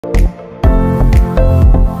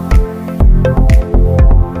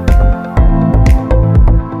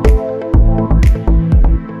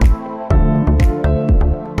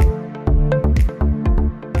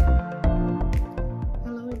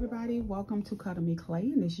welcome to Cuddle Me Clay,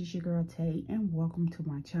 and this is your girl Tay, and welcome to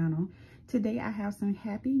my channel. Today I have some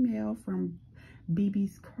happy mail from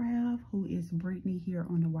BB's Craft, who is Brittany here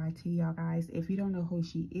on the YT, y'all guys. If you don't know who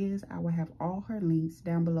she is, I will have all her links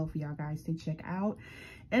down below for y'all guys to check out.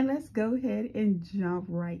 And let's go ahead and jump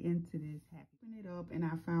right into this. Open it up, and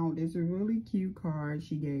I found this really cute card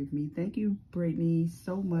she gave me. Thank you, Brittany,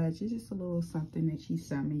 so much. It's just a little something that she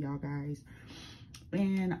sent me, y'all guys.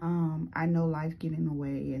 And I know life get in the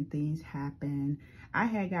way and things happen. I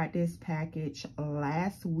had got this package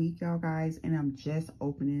last week, y'all guys, and I'm just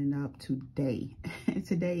opening it up today. And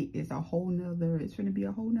today is a whole nother, it's gonna be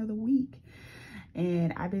a whole nother week.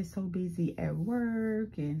 And I've been so busy at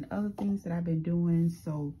work and other things that I've been doing,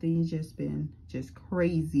 so things just been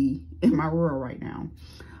crazy in my world right now.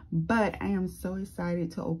 But I am so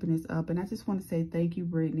excited to open this up, and I just want to say thank you,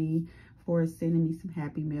 Brittany, for sending me some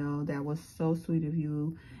happy mail. That was so sweet of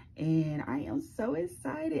you, and I am so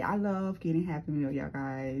excited. I love getting happy mail, y'all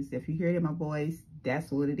guys. If you hear it in my voice,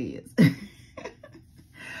 that's what it is.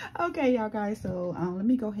 Okay, y'all guys, so let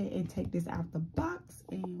me go ahead and take this out the box,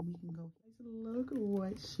 and we can go. Look at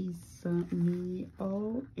what she sent me.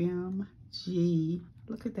 OMG,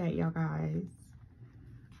 look at that, y'all guys.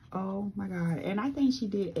 Oh my god. And I think she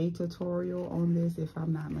did a tutorial on this, if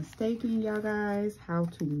I'm not mistaken, y'all guys, how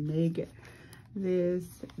to make this.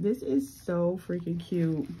 This is so freaking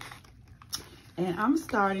cute. And I'm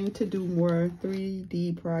starting to do more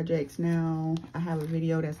 3D projects now. I have a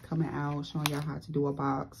video that's coming out showing y'all how to do a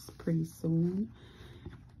box pretty soon.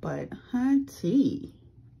 But hunty,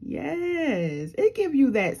 yes, it gives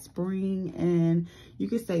you that spring, and you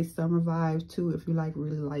could say summer vibes too if you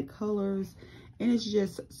really like colors. And it's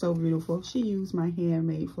just so beautiful. She used my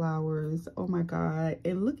handmade flowers. Oh my god.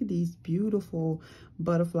 And look at these beautiful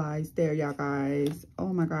butterflies there, y'all guys.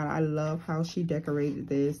 Oh my god, I love how she decorated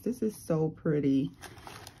this. This is so pretty.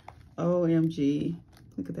 OMG,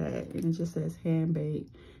 look at that. And it just says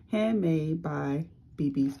handmade by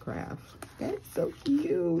BB's Craft. That's so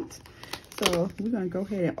cute. So we're gonna go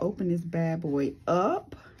ahead and open this bad boy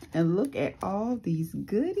up and look at all these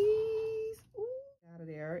goodies.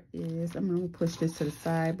 There is, I'm gonna push this to the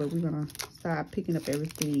side, but we're gonna start picking up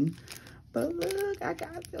everything. But look, I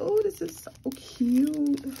got, oh, this is so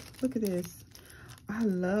cute. Look at this. I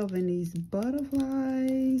love these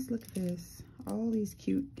butterflies. Look at this, all these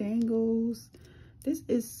cute dangles. This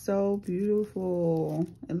is so beautiful.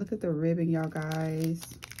 And look at the ribbon, y'all guys.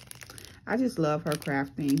 I just love her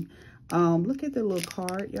crafting. Look at the little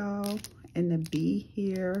card, y'all, and the bee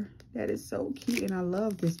here. That is so cute. And I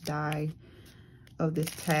love this die of this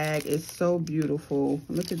tag. Is so beautiful.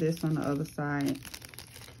 Look at this on the other side.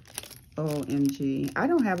 OMG. I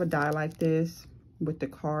don't have a die like this with the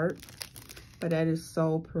card, but that is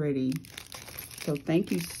so pretty. So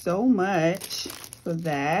thank you so much for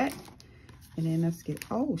that. And then let's get,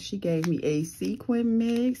 oh, she gave me a sequin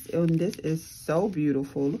mix, and this is so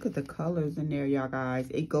beautiful. Look at the colors in there, y'all guys.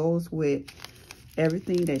 It goes with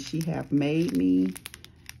everything that she have made me.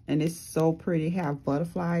 And it's so pretty. Have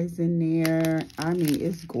butterflies in there. I mean,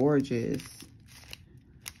 it's gorgeous.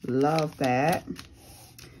 Love that.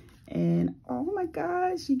 And oh my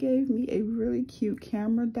god, she gave me a really cute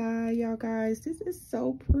camera die, y'all guys. This is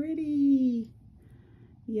so pretty.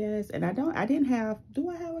 Yes, and do I have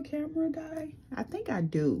a camera die? I think I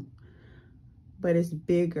do, but it's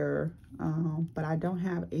bigger. But I don't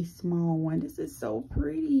have a small one. This is so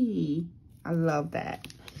pretty. I love that.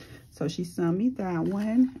 So she sent me that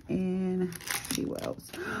one, and let's see what else.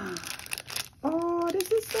 Oh, this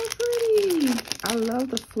is so pretty. I love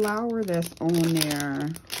the flower that's on there.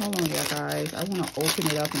 Hold on, y'all guys. I want to open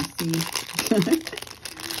it up and see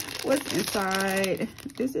what's inside.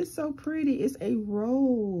 This is so pretty. It's a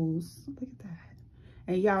rose. Look at that.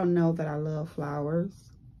 And y'all know that I love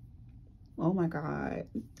flowers. Oh my god,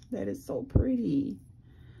 that is so pretty.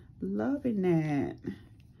 Loving that.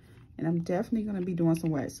 And I'm definitely going to be doing some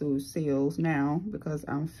wetsuit seals now because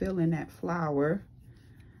I'm feeling that flower.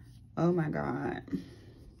 Oh my god.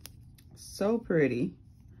 So pretty.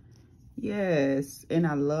 Yes. And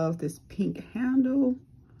I love this pink handle.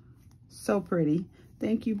 So pretty.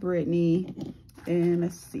 Thank you, Brittany. And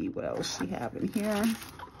let's see what else she have in here.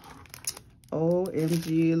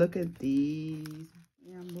 OMG, look at these.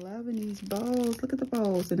 Yeah, I'm loving these bows. Look at the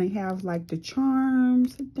bows. And they have like the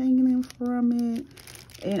charms dangling from it.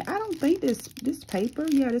 And I don't think this paper,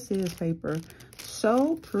 yeah, this is paper.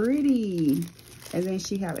 So pretty. And then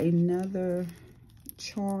she have another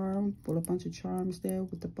charm with a bunch of charms there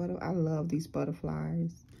with the butter. I love these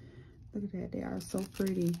butterflies. Look at that, they are so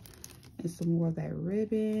pretty. And some more of that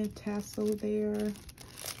ribbon tassel there.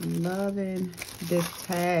 Loving this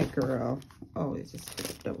tag, girl. Oh, it just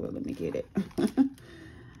flipped over. Let me get it.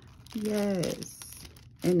 Yes.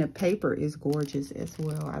 And the paper is gorgeous as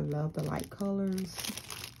well. I love the light colors.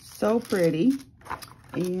 So pretty.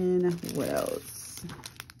 And what else?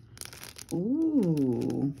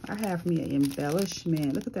 Ooh, I have me an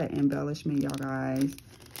embellishment. Look at that embellishment, y'all guys.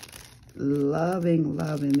 Loving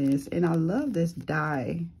this. And I love this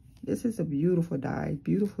die. This is a beautiful die.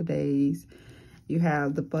 Beautiful days. You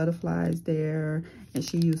have the butterflies there. And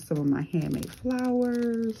she used some of my handmade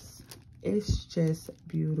flowers. It's just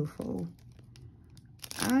beautiful.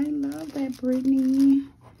 I love that, Brittany.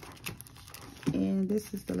 And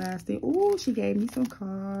this is the last thing. Oh, she gave me some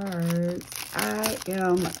cards. I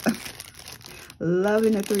am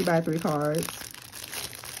loving the 3x3 cards.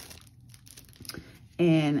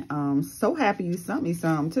 And so happy you sent me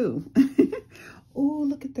some too. Oh,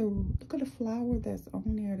 look at the flower that's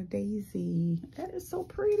on there, the daisy. That is so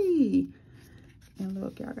pretty. And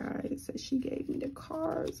look, y'all guys, so she gave me the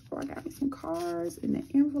cards. Oh, I got me some cards in the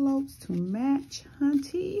envelopes to match,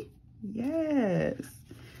 hunty. Yes.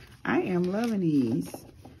 I am loving these.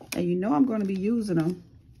 And you know I'm going to be using them.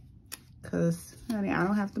 Because, honey, I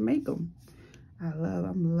don't have to make them.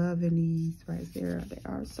 I'm loving these right there. They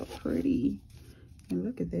are so pretty. And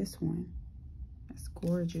look at this one. That's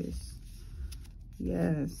gorgeous.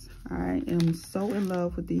 Yes. I am so in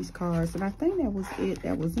love with these cards. And I think that was it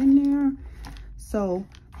that was in there. So,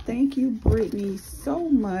 thank you, Brittany, so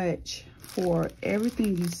much for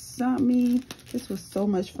everything you sent me. This was so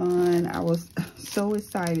much fun. I was so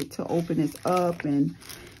excited to open this up, and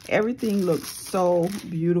everything looks so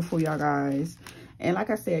beautiful, y'all guys. And like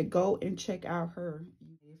I said, go and check out her.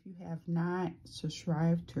 If you have not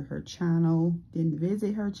subscribed to her channel, didn't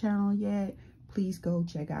visit her channel yet, please go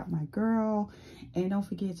check out my girl. And don't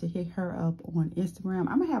forget to hit her up on Instagram.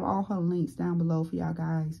 I'm gonna have all her links down below for y'all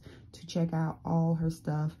guys to check out all her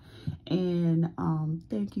stuff. And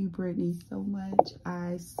thank you, Brittany, so much.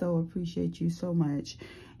 I so appreciate you so much.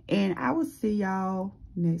 And I will see y'all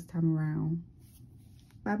next time around.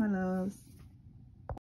 Bye, my loves.